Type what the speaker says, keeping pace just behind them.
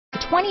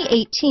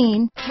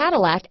2018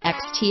 Cadillac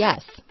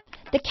XTS.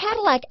 The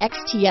Cadillac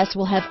XTS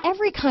will have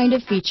every kind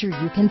of feature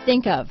you can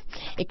think of.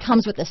 It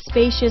comes with a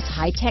spacious,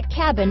 high-tech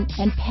cabin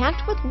and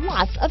packed with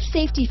lots of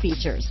safety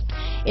features.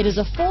 It is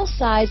a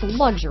full-size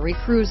luxury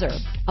cruiser,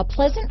 a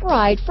pleasant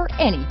ride for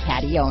any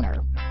Caddy owner.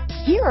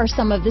 Here are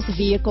some of this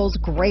vehicle's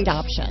great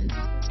options: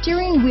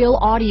 steering wheel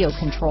audio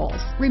controls,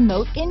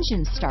 remote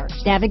engine start,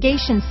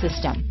 navigation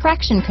system,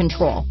 traction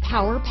control,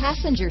 power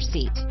passenger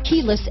seat,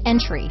 keyless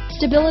entry,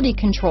 stability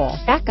control,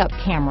 backup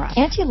camera,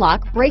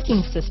 anti-lock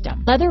braking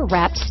system,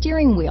 leather-wrapped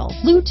steering wheel,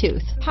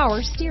 Bluetooth,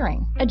 power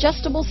steering,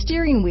 adjustable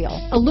steering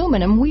wheel,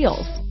 aluminum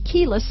wheels,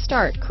 keyless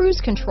start,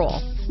 cruise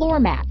control, floor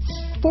mats,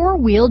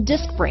 four-wheel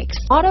disc brakes,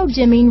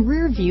 auto-dimming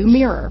rear-view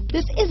mirror.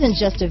 This isn't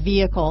just a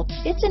vehicle,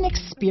 it's an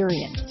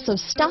experience. So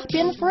stop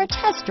in for a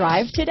test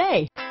drive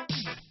today.